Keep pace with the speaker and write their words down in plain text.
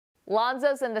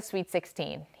Lonzo's in the Sweet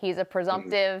 16. He's a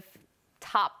presumptive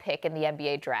top pick in the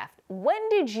NBA draft. When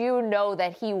did you know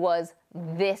that he was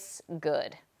this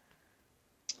good?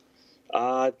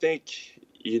 I think,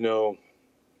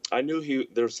 I knew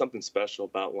there was something special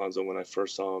about Lonzo when I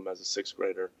first saw him as a sixth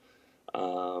grader.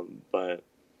 But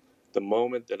the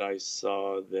moment that I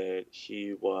saw that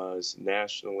he was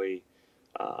nationally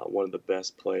one of the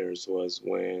best players was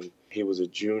when he was a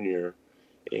junior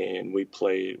and we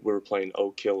were playing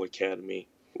Oak Hill Academy.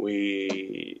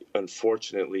 We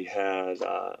unfortunately had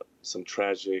some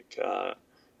tragic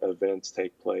events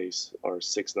take place. Our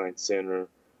 6'9" center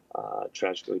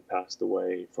tragically passed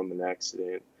away from an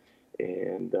accident,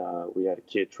 and we had a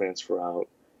kid transfer out,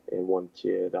 and one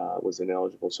kid was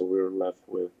ineligible, so we were left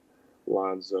with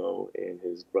Lonzo and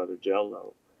his brother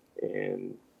Jello,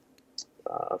 and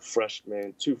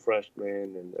two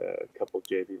freshmen, and a couple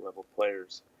JV level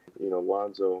players.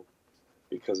 Lonzo,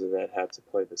 because of that, had to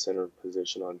play the center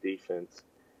position on defense,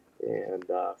 and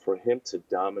for him to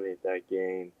dominate that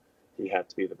game, he had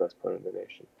to be the best player in the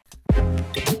nation.